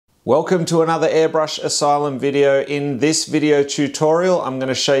Welcome to another Airbrush Asylum video. In this video tutorial, I'm going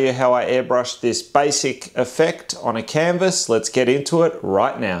to show you how I airbrush this basic effect on a canvas. Let's get into it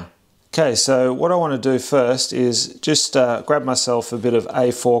right now. Okay, so what I want to do first is just grab myself a bit of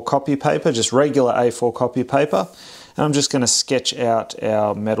A4 copy paper, just regular A4 copy paper, and I'm just going to sketch out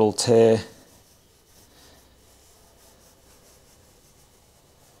our metal tear.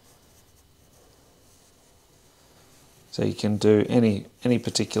 So you can do any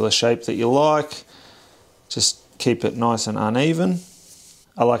particular shape that you like. Just keep it nice and uneven.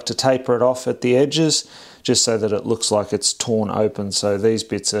 I like to taper it off at the edges just so that it looks like it's torn open. So these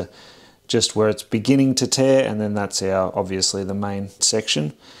bits are just where it's beginning to tear, and then that's our, obviously, the main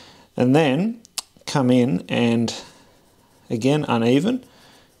section. And then come in and, again, uneven.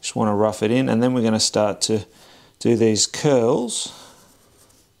 Just want to rough it in, and then we're going to start to do these curls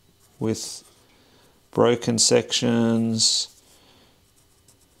with broken sections,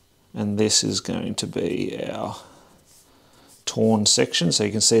 and this is going to be our torn section, so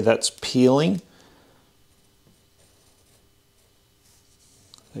you can see that's peeling.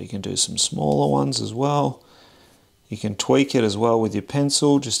 So you can do some smaller ones as well. You can tweak it as well with your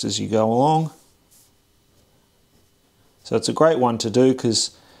pencil just as you go along. So it's a great one to do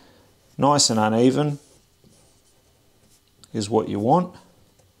because nice and uneven is what you want.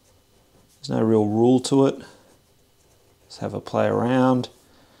 There's no real rule to it. Let's have a play around.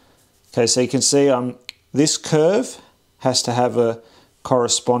 Okay, so you can see this curve has to have a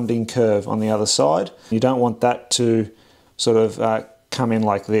corresponding curve on the other side. You don't want that to sort of come in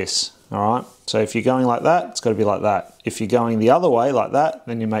like this, all right? So if you're going like that, it's got to be like that. If you're going the other way like that,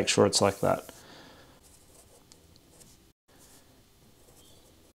 then you make sure it's like that.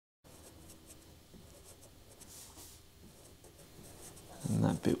 And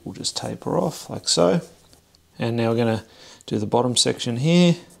that bit will just taper off like so. And now we're going to do the bottom section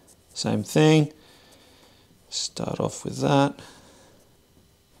here. Same thing. Start off with that.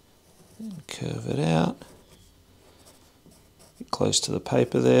 And curve it out. Get close to the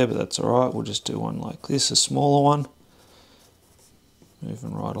paper there, but that's all right. We'll just do one like this, a smaller one.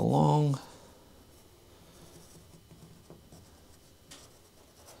 Moving right along.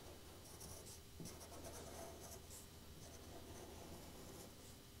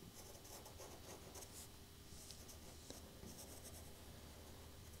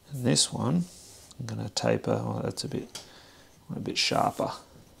 And this one, I'm going to taper. Oh, that's a bit sharper.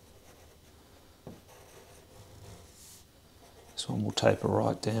 This one will taper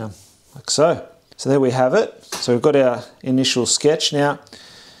right down, like so. So there we have it. So we've got our initial sketch. Now,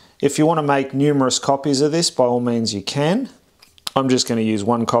 if you want to make numerous copies of this, by all means you can. I'm just going to use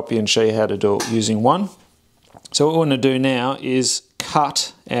one copy and show you how to do it using one. So what we're going to do now is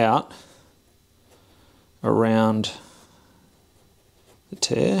cut out around the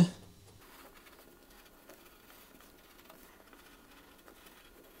tear.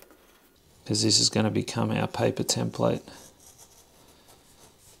 Because this is going to become our paper template.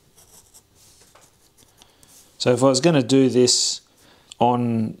 So if I was going to do this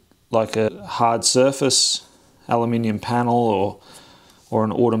on like a hard surface, aluminium panel or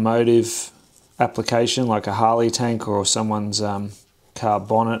an automotive application like a Harley tank or someone's car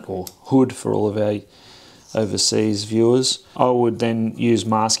bonnet or hood for all of our overseas viewers, I would then use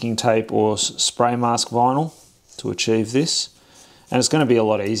masking tape or spray mask vinyl to achieve this. And it's going to be a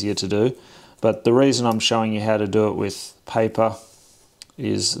lot easier to do, but the reason I'm showing you how to do it with paper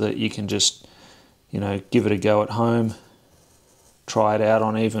is that you can just, you know, give it a go at home, try it out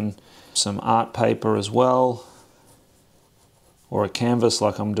on even some art paper as well, or a canvas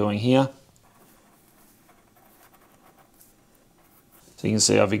like I'm doing here. So you can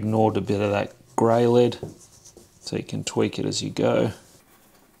see I've ignored a bit of that grey lead, so you can tweak it as you go.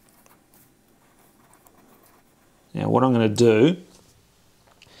 Now what I'm going to do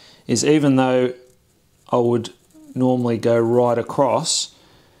is, even though I would normally go right across,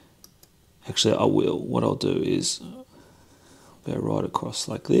 actually I will, what I'll do is go right across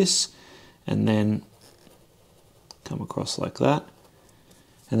like this and then come across like that.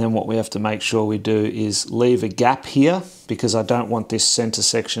 And then what we have to make sure we do is leave a gap here, because I don't want this center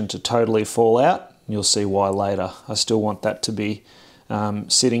section to totally fall out. You'll see why later. I still want that to be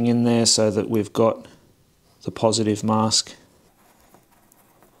sitting in there so that we've got the positive mask.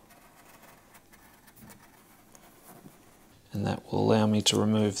 And that will allow me to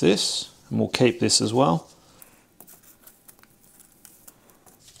remove this, and we'll keep this as well.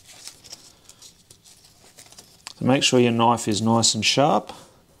 So make sure your knife is nice and sharp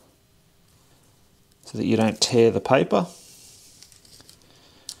so that you don't tear the paper.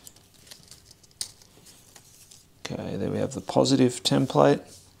 Okay, there we have the positive template.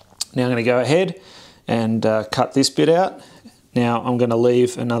 Now I'm going to go ahead and cut this bit out. Now I'm going to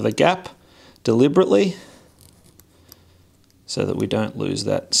leave another gap deliberately so that we don't lose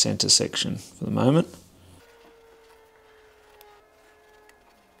that center section for the moment.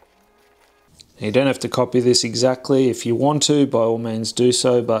 Now you don't have to copy this exactly. If you want to, by all means do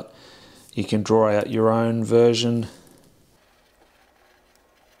so, but you can draw out your own version.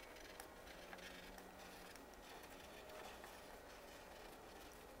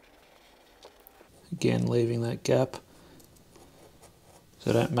 Again, leaving that gap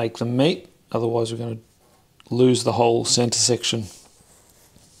so don't make them meet, otherwise we're going to lose the whole center section.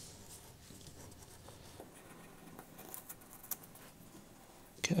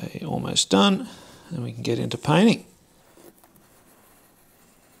 Okay, almost done, and we can get into painting.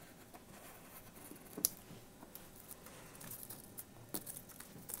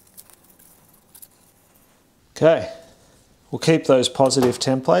 Okay, we'll keep those positive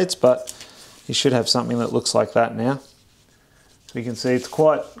templates, but you should have something that looks like that now. So you can see it's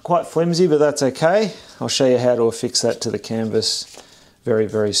quite flimsy, but that's okay. I'll show you how to affix that to the canvas very,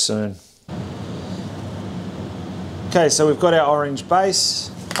 very soon. Okay, so we've got our orange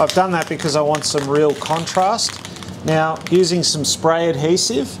base. I've done that because I want some real contrast. Now, using some spray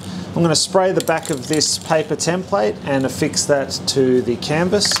adhesive, I'm going to spray the back of this paper template and affix that to the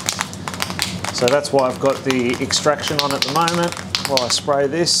canvas. So that's why I've got the extraction on at the moment while I spray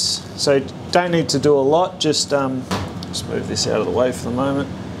this. So don't need to do a lot, just move this out of the way for the moment.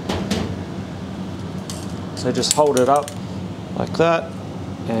 So just hold it up like that,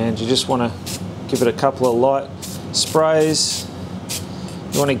 and you just want to give it a couple of light sprays.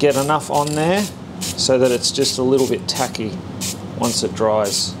 You want to get enough on there so that it's just a little bit tacky once it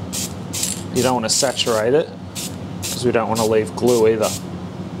dries. You don't want to saturate it because we don't want to leave glue either.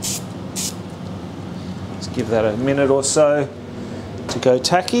 Just give that a minute or so to go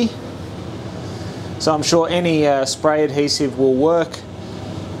tacky. So I'm sure any spray adhesive will work.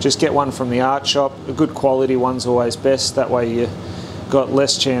 Just get one from the art shop. A good quality one's always best. That way you've got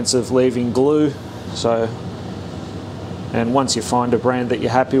less chance of leaving glue. And once you find a brand that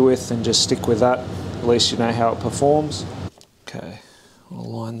you're happy with, then just stick with that. At least you know how it performs. Okay,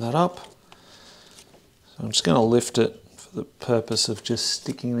 I'll line that up. So I'm just going to lift it for the purpose of just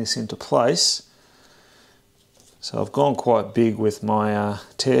sticking this into place. So I've gone quite big with my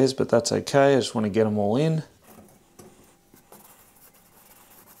tears, but that's okay. I just want to get them all in.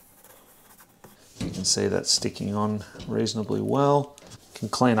 You can see that's sticking on reasonably well. Can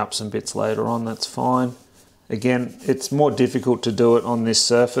clean up some bits later on, that's fine. Again, it's more difficult to do it on this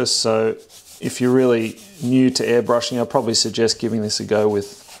surface, so if you're really new to airbrushing, I'd probably suggest giving this a go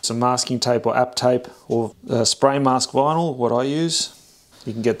with some masking tape or app tape or spray mask vinyl, what I use.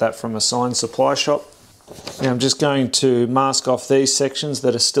 You can get that from a signed supply shop. Now I'm just going to mask off these sections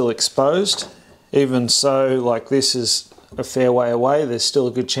that are still exposed. Even so, like this is a fair way away, there's still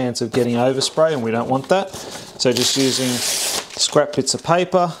a good chance of getting overspray and we don't want that. So just using scrap bits of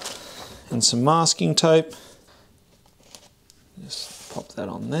paper and some masking tape. Just pop that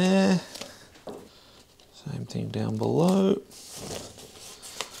on there. Same thing down below.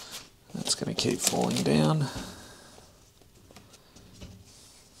 That's going to keep falling down.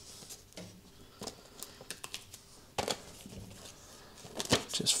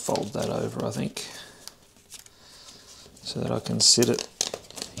 Just fold that over, I think, so that I can sit it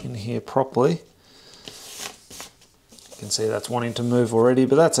in here properly. You can see that's wanting to move already,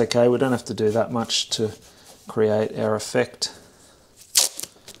 but that's okay. We don't have to do that much to create our effect.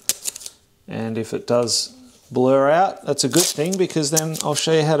 And if it does blur out, that's a good thing, because then I'll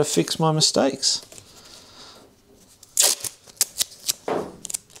show you how to fix my mistakes.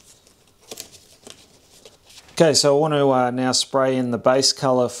 Okay, so I want to now spray in the base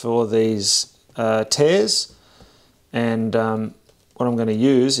colour for these tears, and what I'm going to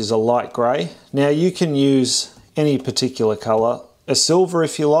use is a light grey. Now you can use any particular colour, a silver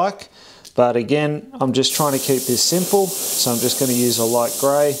if you like, but again I'm just trying to keep this simple, so I'm just going to use a light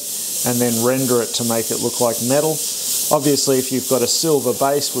grey and then render it to make it look like metal. Obviously if you've got a silver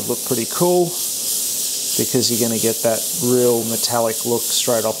base would look pretty cool, because you're going to get that real metallic look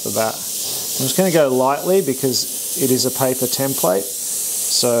straight off the bat. I'm just going to go lightly because it is a paper template,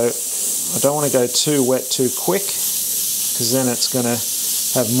 so I don't want to go too wet too quick, because then it's going to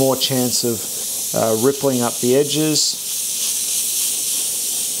have more chance of rippling up the edges,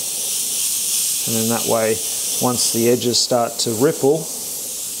 and then that way once the edges start to ripple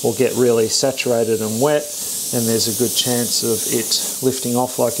or get really saturated and wet, then there's a good chance of it lifting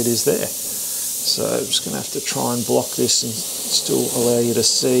off like it is there. So I'm just going to have to try and block this and still allow you to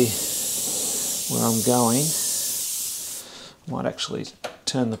see where I'm going. I might actually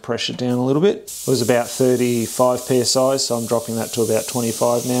turn the pressure down a little bit. It was about 35 psi, so I'm dropping that to about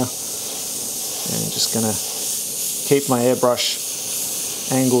 25 now. And just going to keep my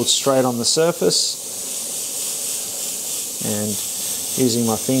airbrush angled straight on the surface and using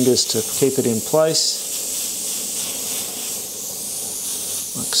my fingers to keep it in place,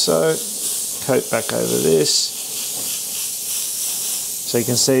 like so. Coat back over this. So you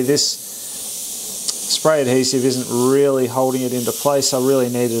can see this spray adhesive isn't really holding it into place. I really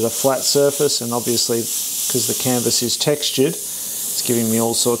needed a flat surface, and obviously because the canvas is textured, it's giving me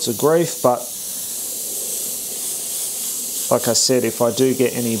all sorts of grief. But like I said, if I do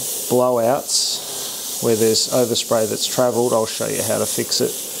get any blowouts where there's overspray that's travelled, I'll show you how to fix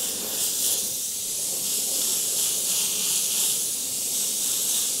it.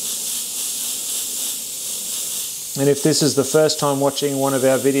 And if this is the first time watching one of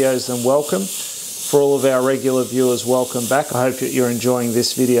our videos, then welcome. For all of our regular viewers, welcome back. I hope that you're enjoying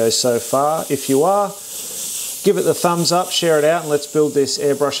this video so far. If you are, give it the thumbs up, share it out, and let's build this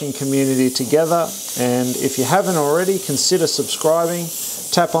airbrushing community together. And if you haven't already, consider subscribing.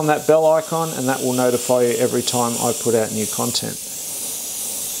 Tap on that bell icon and that will notify you every time I put out new content.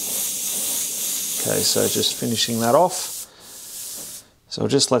 Okay, so just finishing that off. So I'll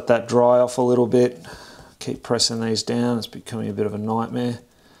just let that dry off a little bit. Keep pressing these down, it's becoming a bit of a nightmare.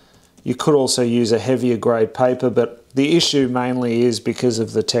 You could also use a heavier grade paper, but the issue mainly is because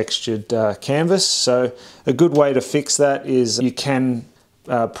of the textured canvas. So a good way to fix that is you can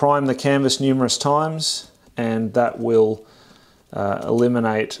prime the canvas numerous times, and that will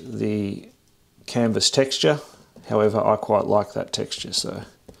eliminate the canvas texture. However, I quite like that texture, so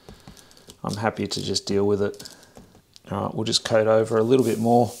I'm happy to just deal with it. All right, we'll just coat over a little bit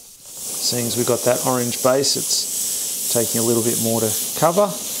more. Seeing as we've got that orange base, it's taking a little bit more to cover.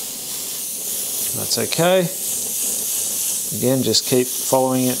 That's okay. Again, just keep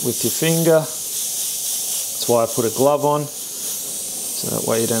following it with your finger. That's why I put a glove on, so that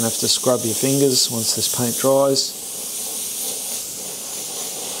way you don't have to scrub your fingers once this paint dries.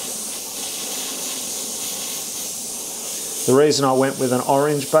 The reason I went with an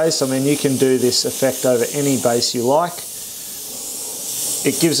orange base, I mean, you can do this effect over any base you like.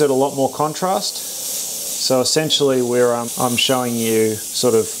 It gives it a lot more contrast. So essentially I'm showing you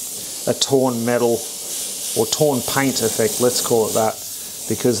sort of a torn metal or torn paint effect, let's call it that,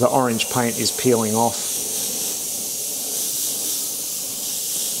 because the orange paint is peeling off.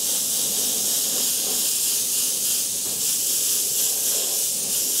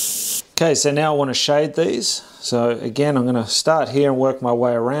 Okay, so now I want to shade these. So again, I'm going to start here and work my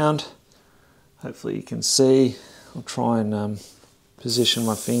way around. Hopefully you can see. I'll try and position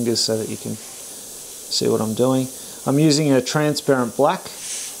my fingers so that you can see what I'm doing. I'm using a transparent black,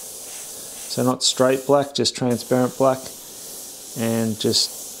 so not straight black, just transparent black, and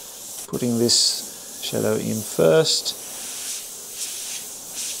just putting this shadow in first.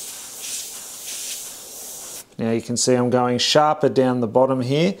 Now you can see I'm going sharper down the bottom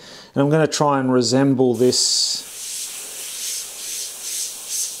here, and I'm going to try and resemble this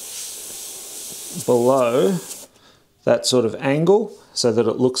below that sort of angle, so that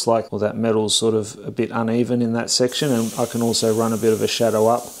it looks like, well, that metal's sort of a bit uneven in that section, and I can also run a bit of a shadow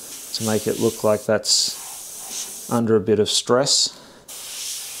up to make it look like that's under a bit of stress.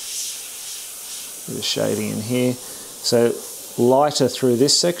 Bit of shading in here, so lighter through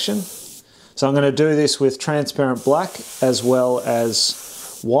this section. So I'm going to do this with transparent black as well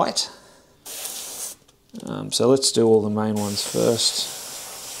as white. So let's do all the main ones first.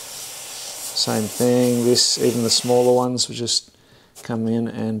 Same thing, this, even the smaller ones, we just come in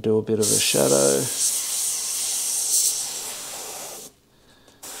and do a bit of a shadow.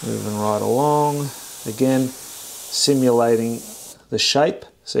 Moving right along. Again, simulating the shape.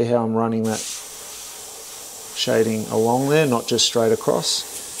 See how I'm running that shading along there, not just straight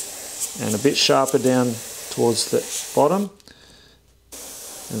across. And a bit sharper down towards the bottom.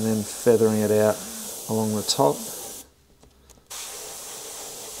 And then feathering it out along the top.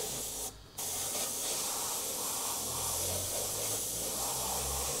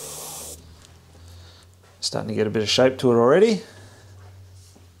 Starting to get a bit of shape to it already.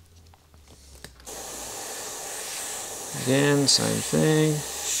 Again, same thing.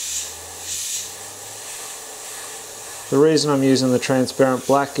 The reason I'm using the transparent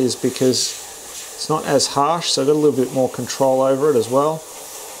black is because it's not as harsh, so I've got a little bit more control over it as well.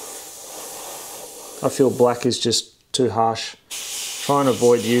 I feel black is just too harsh. Try and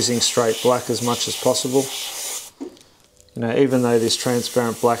avoid using straight black as much as possible. You know, even though this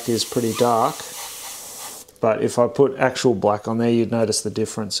transparent black is pretty dark, but if I put actual black on there, you'd notice the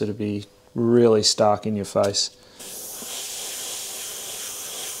difference. It'd be really stark in your face.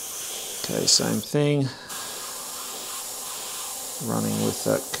 Okay, same thing, running with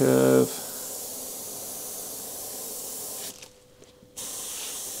that curve.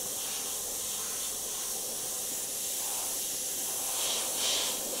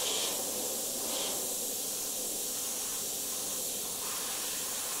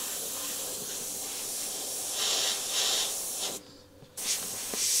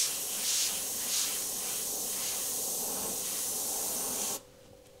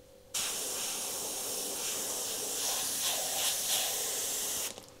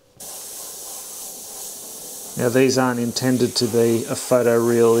 Now these aren't intended to be a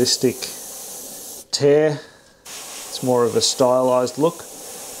photorealistic tear, it's more of a stylized look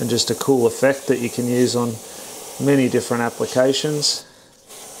and just a cool effect that you can use on many different applications.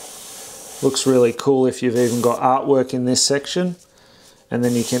 Looks really cool if you've even got artwork in this section, and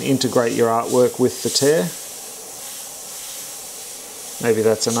then you can integrate your artwork with the tear. Maybe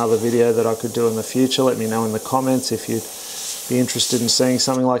that's another video that I could do in the future. Let me know in the comments if you'd be interested in seeing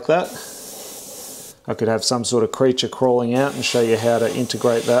something like that. I could have some sort of creature crawling out and show you how to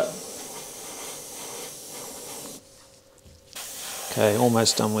integrate that. Okay,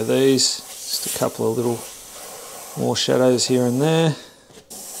 almost done with these. Just a couple of little more shadows here and there.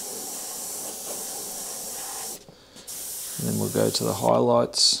 And then we'll go to the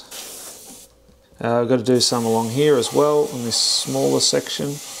highlights. I've got to do some along here as well on this smaller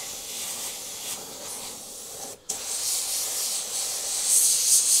section.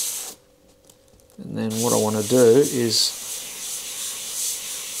 And then what I want to do is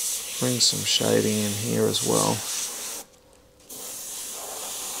bring some shading in here as well.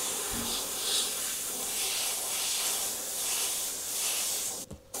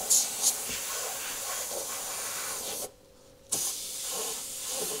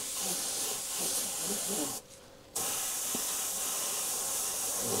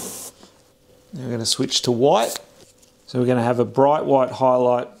 Now we're going to switch to white. So we're going to have a bright white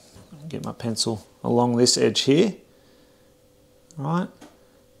highlight. Get my pencil along this edge here, right,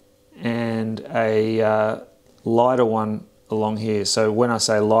 and a lighter one along here. So when I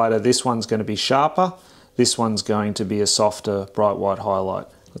say lighter, this one's going to be sharper, this one's going to be a softer bright white highlight.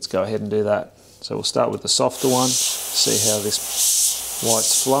 Let's go ahead and do that. So we'll start with the softer one, see how this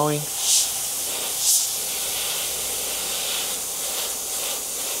white's flowing.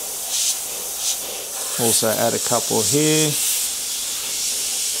 Also add a couple here.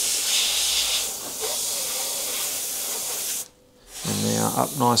 And now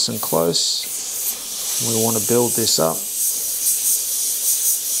up nice and close. We want to build this up.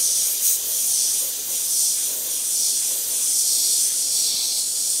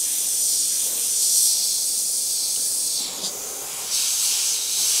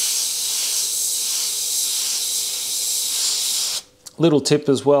 Little tip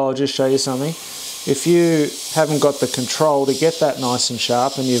as well, I'll just show you something. If you haven't got the control to get that nice and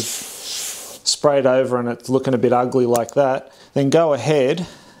sharp and you've sprayed over and it's looking a bit ugly like that, then go ahead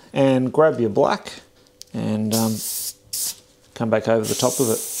and grab your black and come back over the top of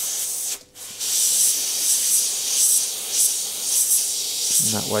it.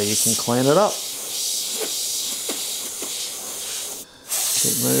 And that way you can clean it up.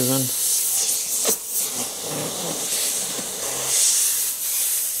 Keep moving.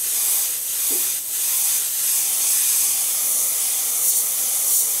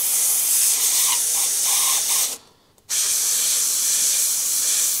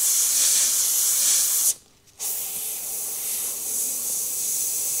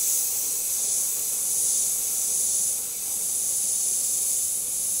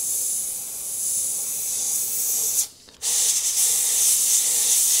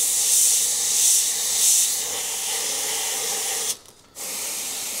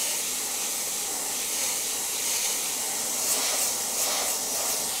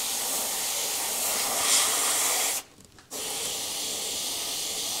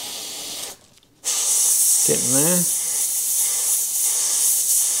 Getting there.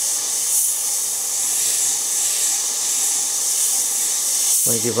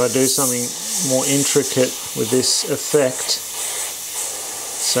 Like if I do something more intricate with this effect,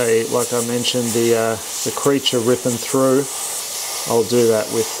 say like I mentioned the creature ripping through, I'll do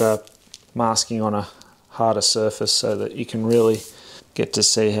that with masking on a harder surface so that you can really get to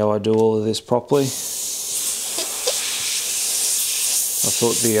see how I do all of this properly. I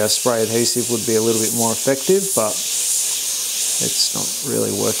thought the spray adhesive would be a little bit more effective, but it's not really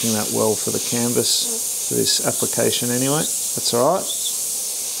working that well for the canvas for this application anyway. That's alright.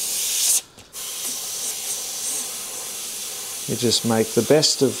 You just make the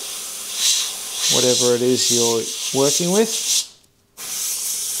best of whatever it is you're working with.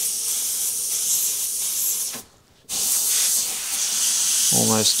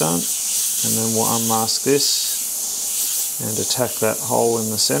 Almost done. And then we'll unmask this and attack that hole in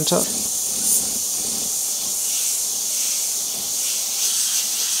the centre.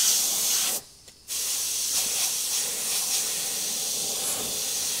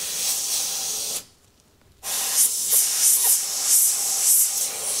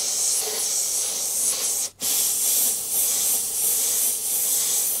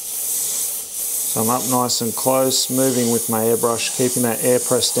 So I'm up nice and close, moving with my airbrush, keeping that air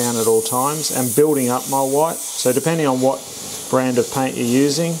press down at all times and building up my white. So depending on what brand of paint you're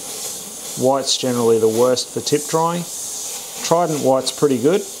using, white's generally the worst for tip drying. Trident white's pretty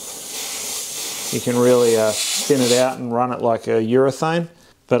good. You can really thin it out and run it like a urethane,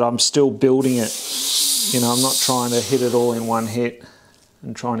 but I'm still building it. You know, I'm not trying to hit it all in one hit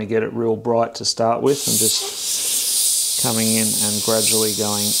and trying to get it real bright to start with. I'm just coming in and gradually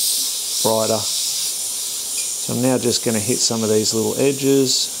going brighter. So I'm now just going to hit some of these little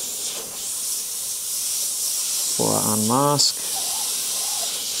edges before I unmask.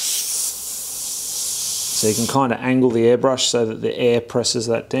 So you can kind of angle the airbrush so that the air presses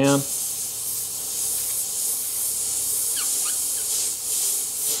that down.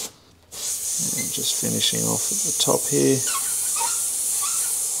 And just finishing off at the top here.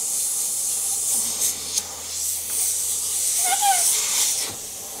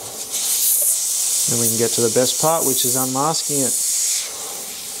 Then we can get to the best part, which is unmasking it.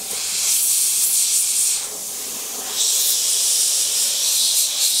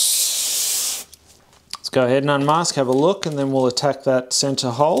 Let's go ahead and unmask, have a look, and then we'll attack that center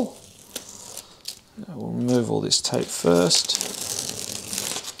hole. We'll remove all this tape first.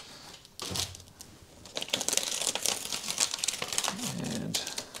 And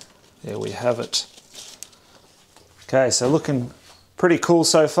there we have it. Okay, so looking pretty cool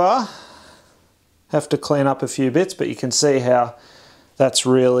so far. Have to clean up a few bits, but you can see how that's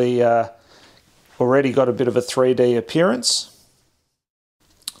really already got a bit of a 3D appearance.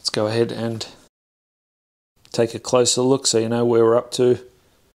 Let's go ahead and take a closer look so you know where we're up to.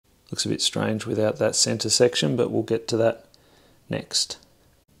 Looks a bit strange without that center section, but we'll get to that next.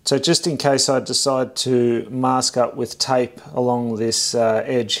 So just in case I decide to mask up with tape along this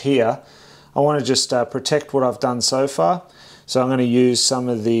edge here, I want to just protect what I've done so far. So I'm going to use some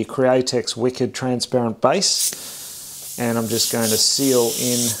of the Createx Wicked transparent base, and I'm just going to seal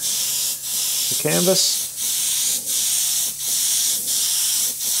in the canvas.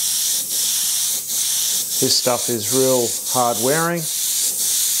 This stuff is real hard wearing,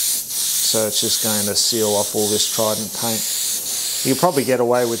 so it's just going to seal off all this Trident paint. You can probably get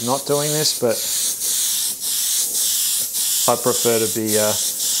away with not doing this, but I prefer to be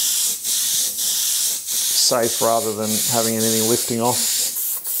safe rather than having anything lifting off.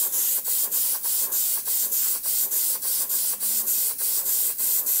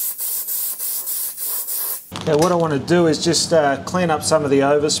 Okay, what I want to do is just clean up some of the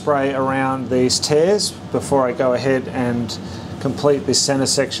overspray around these tears before I go ahead and complete this center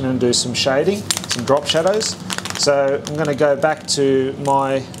section and do some shading, some drop shadows. So I'm going to go back to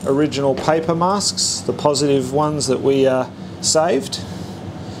my original paper masks, the positive ones that we saved.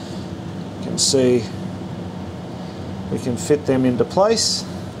 You can see we can fit them into place.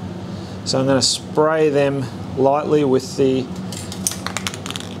 So I'm going to spray them lightly with the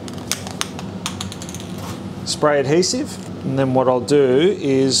spray adhesive, and then what I'll do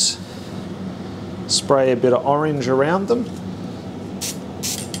is spray a bit of orange around them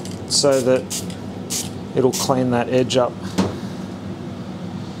so that it'll clean that edge up.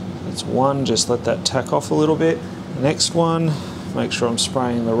 That's one, just let that tack off a little bit. The next one, make sure I'm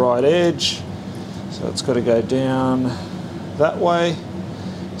spraying the right edge. So it's got to go down that way.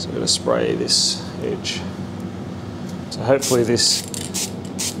 So I'm going to spray this edge. So hopefully this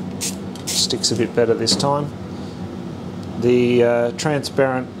sticks a bit better this time. The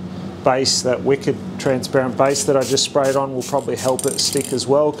transparent base, that Wicked transparent base that I just sprayed on, will probably help it stick as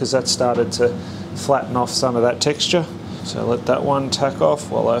well, because that started to flatten off some of that texture. So let that one tack off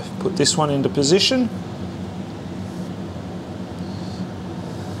while I put this one into position.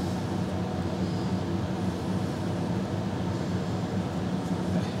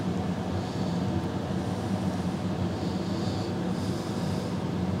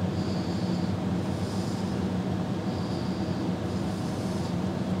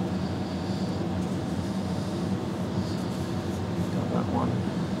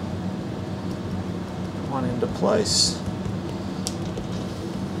 One into place,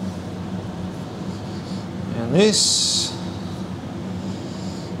 and this,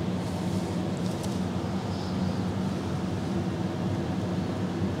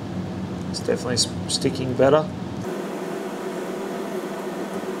 it's definitely sticking better.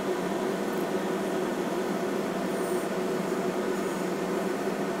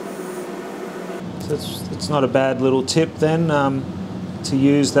 So it's not a bad little tip then, to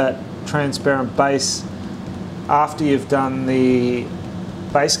use that transparent base after you've done the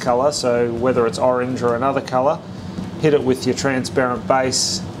base colour, so whether it's orange or another colour, hit it with your transparent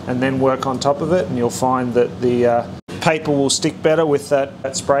base and then work on top of it, and you'll find that the paper will stick better with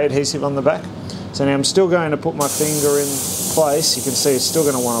that spray adhesive on the back. So now I'm still going to put my finger in place. You can see it's still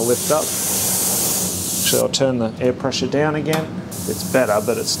going to want to lift up. Actually, I'll turn the air pressure down again. It's better,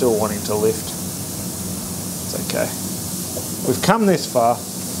 but it's still wanting to lift. It's okay. We've come this far.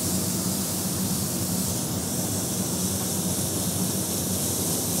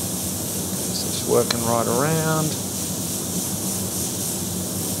 So just working right around.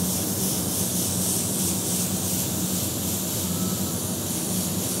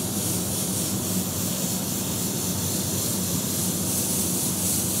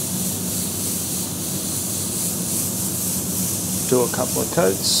 Do a couple of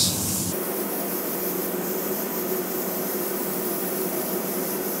coats.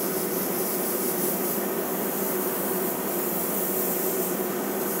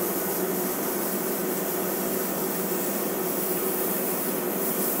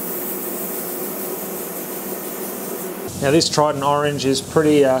 Now this Trident orange is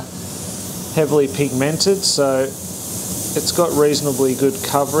pretty heavily pigmented, so it's got reasonably good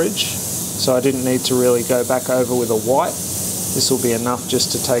coverage, so I didn't need to really go back over with a white. This will be enough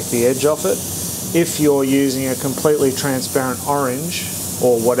just to take the edge off it. If you're using a completely transparent orange,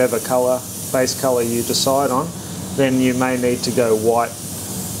 or whatever colour, base colour you decide on, then you may need to go white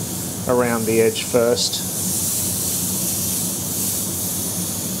around the edge first.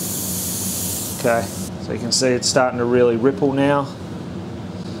 Okay, so you can see it's starting to really ripple now.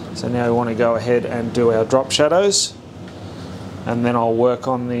 So now we want to go ahead and do our drop shadows, and then I'll work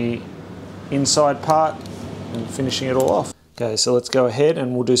on the inside part and finishing it all off. Okay, so let's go ahead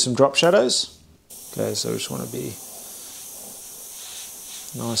and we'll do some drop shadows. Okay, so we just want to be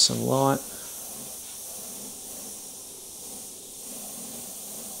nice and light.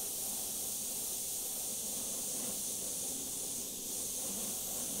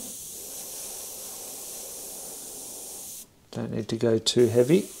 Don't need to go too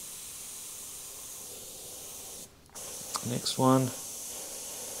heavy. Next one.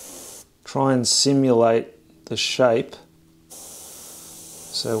 Try and simulate the shape.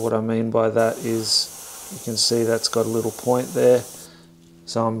 So what I mean by that is, you can see that's got a little point there.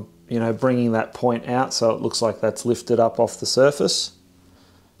 So I'm, bringing that point out so it looks like that's lifted up off the surface,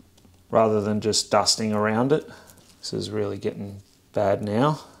 rather than just dusting around it. This is really getting bad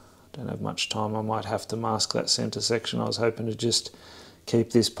now. Don't have much time. I might have to mask that center section. I was hoping to just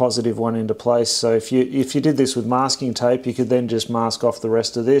keep this positive one into place. So if you did this with masking tape, you could then just mask off the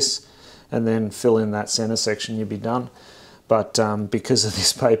rest of this and then fill in that center section, you'd be done. But because of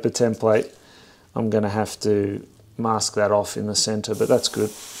this paper template, I'm going to have to mask that off in the center, but that's good.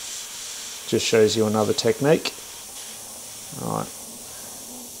 Just shows you another technique. All right.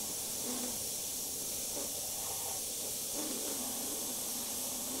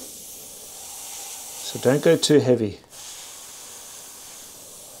 So don't go too heavy.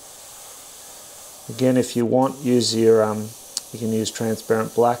 Again, if you want, use your you can use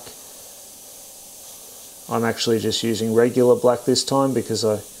transparent black. I'm actually just using regular black this time because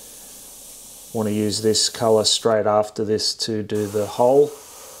I want to use this colour straight after this to do the hole,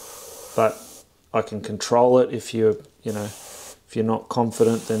 but I can control it. If you're not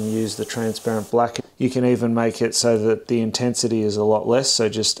confident, then use the transparent black. You can even make it so that the intensity is a lot less, so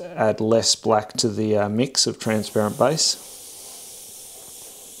just add less black to the mix of transparent base.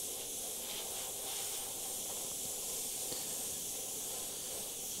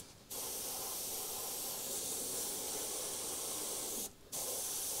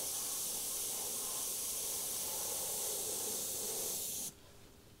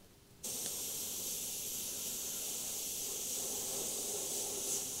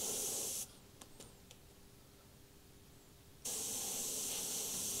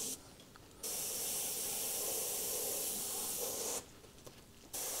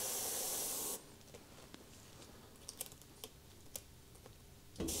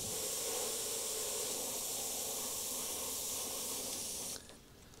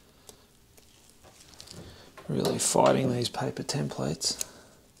 Really fighting these paper templates,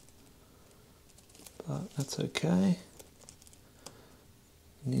 but that's okay.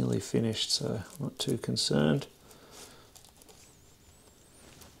 Nearly finished, so I'm not too concerned.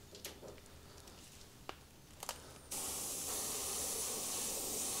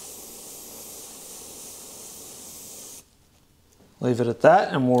 Leave it at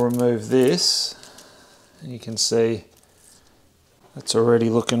that, and we'll remove this. And you can see that's already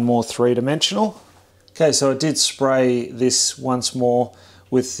looking more three-dimensional. Okay, so I did spray this once more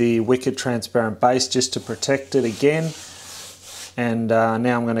with the wicked transparent base just to protect it again. And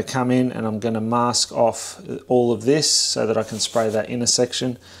now I'm going to come in and I'm going to mask off all of this so that I can spray that inner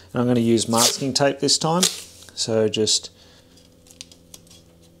section. And I'm going to use masking tape this time. So just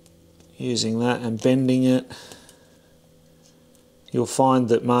using that and bending it. You'll find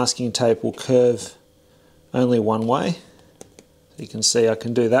that masking tape will curve only one way. You can see I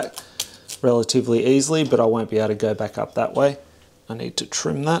can do that relatively easily, but I won't be able to go back up that way. I need to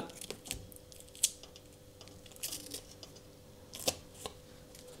trim that.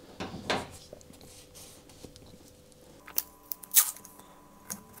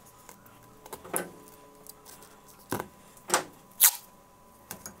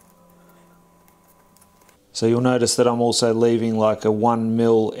 So you'll notice that I'm also leaving like a 1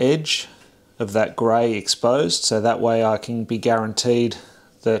 mil edge of that grey exposed, so that way I can be guaranteed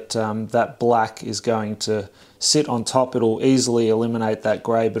that that black is going to sit on top. It'll easily eliminate that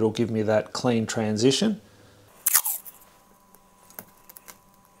grey, but it'll give me that clean transition.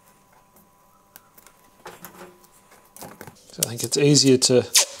 So I think it's easier to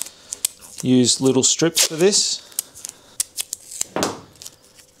use little strips for this.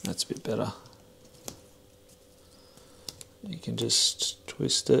 That's a bit better. You can just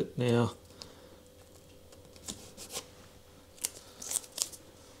twist it now.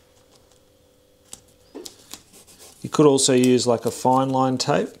 You could also use like a fine line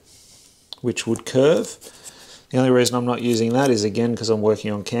tape, which would curve. The only reason I'm not using that is again because I'm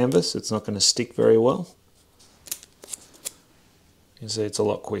working on canvas. It's not going to stick very well. You can see it's a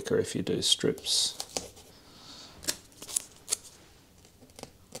lot quicker if you do strips.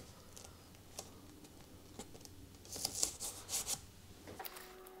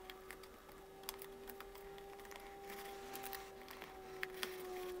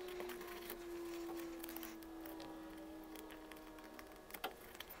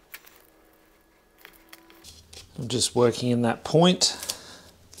 I'm just working in that point,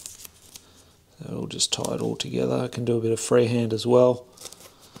 so it'll just tie it all together. I can do a bit of freehand as well.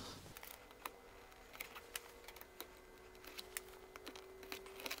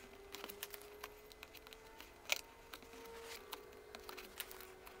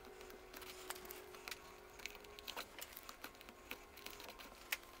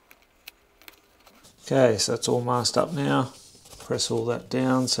 Okay, so that's all masked up now. Press all that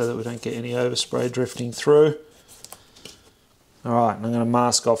down so that we don't get any overspray drifting through. Alright, and I'm going to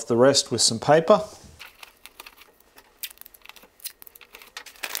mask off the rest with some paper.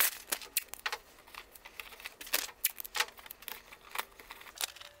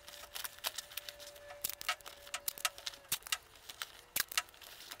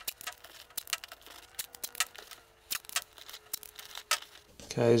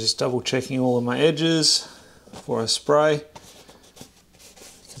 Okay, just double checking all of my edges before I spray. You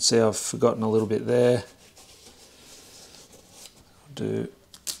can see I've forgotten a little bit there. Do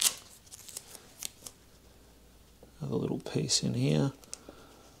another little piece in here.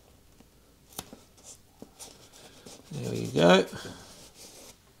 There we go.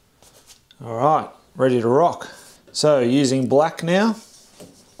 All right, ready to rock. So using black now,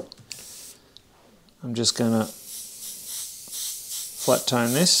 I'm just going to flat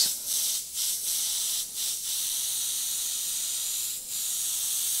tone this.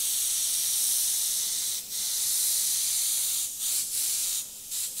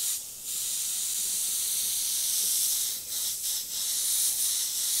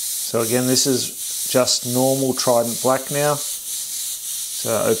 So again, this is just normal Trident black now. So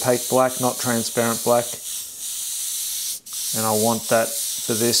opaque black, not transparent black. And I want that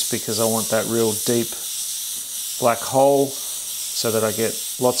for this because I want that real deep black hole so that I get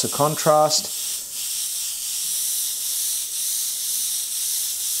lots of contrast.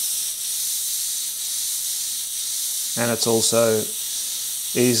 And it's also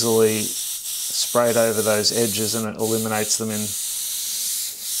easily sprayed over those edges and it eliminates them in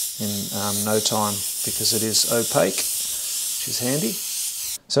no time because it is opaque, which is handy.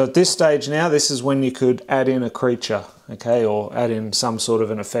 So at this stage now, this is when you could add in a creature, okay, or add in some sort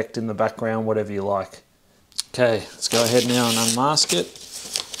of an effect in the background, whatever you like. Okay, let's go ahead now and unmask it,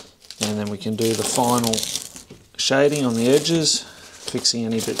 and then we can do the final shading on the edges, fixing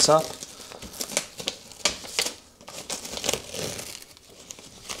any bits up.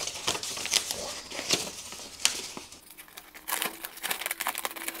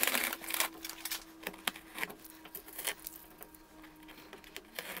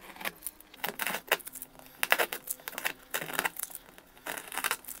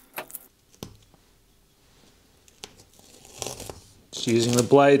 Just using the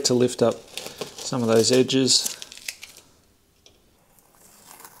blade to lift up some of those edges.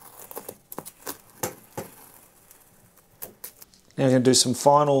 Now I'm going to do some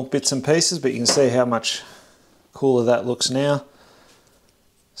final bits and pieces, but you can see how much cooler that looks now.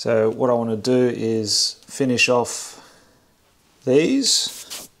 So what I want to do is finish off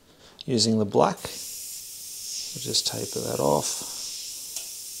these using the black. I'll just taper that off.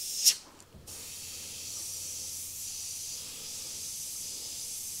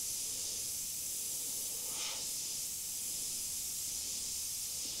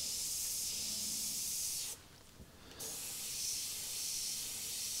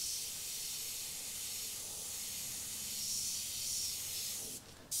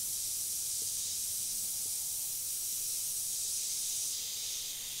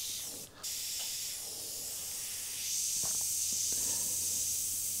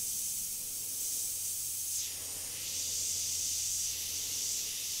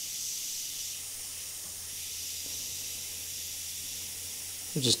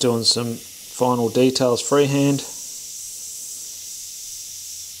 We're just doing some final details freehand,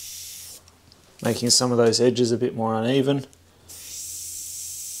 making some of those edges a bit more uneven.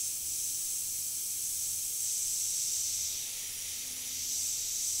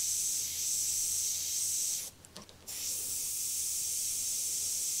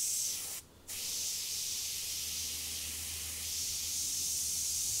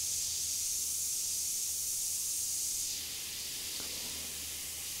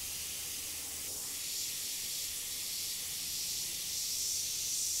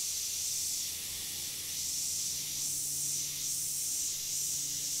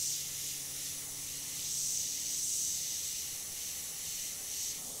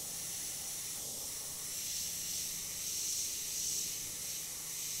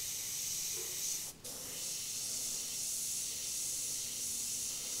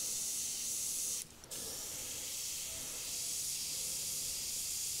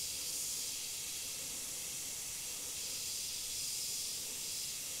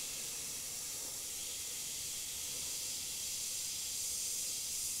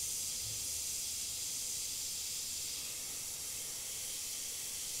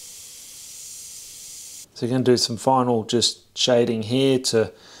 So you're going to do some final just shading here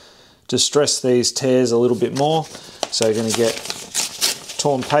to stress these tears a little bit more. So you're going to get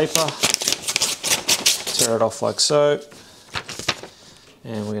torn paper, tear it off like so,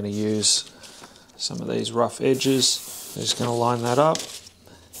 and we're going to use some of these rough edges. We're just going to line that up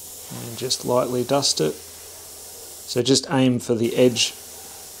and just lightly dust it. So just aim for the edge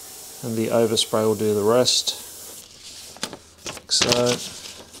and the overspray will do the rest, like so.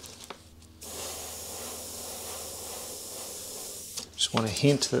 Just want to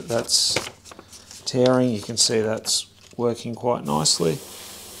hint that that's tearing. You can see that's working quite nicely.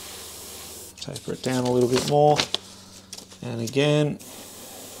 Taper it down a little bit more, and again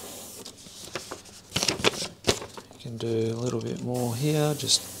you can do a little bit more here,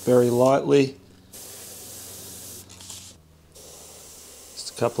 just very lightly.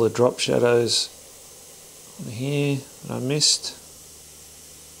 Just a couple of drop shadows on here that I missed.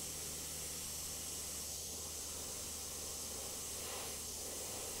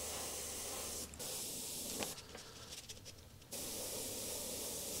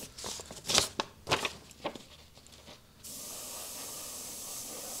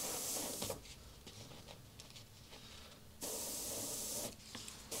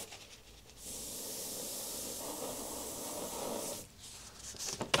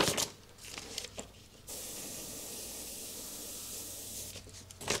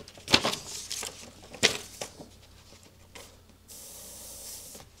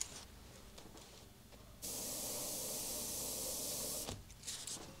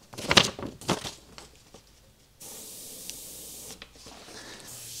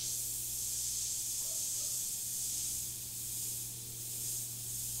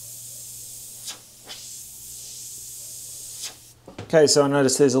 Okay, so I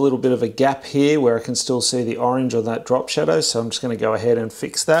notice there's a little bit of a gap here where I can still see the orange on that drop shadow, so I'm just going to go ahead and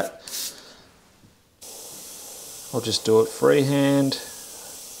fix that. I'll just do it freehand.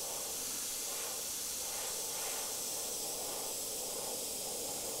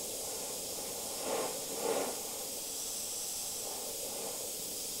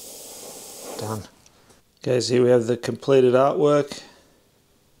 Done. Okay, so here we have the completed artwork.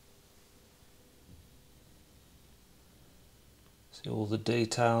 See all the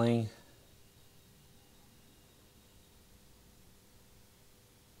detailing.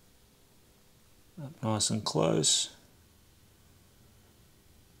 Up nice and close.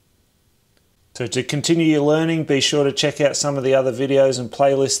 So to continue your learning, be sure to check out some of the other videos and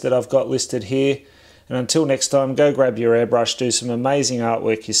playlists that I've got listed here. And until next time, go grab your airbrush, do some amazing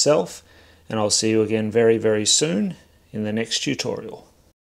artwork yourself, and I'll see you again very, very soon in the next tutorial.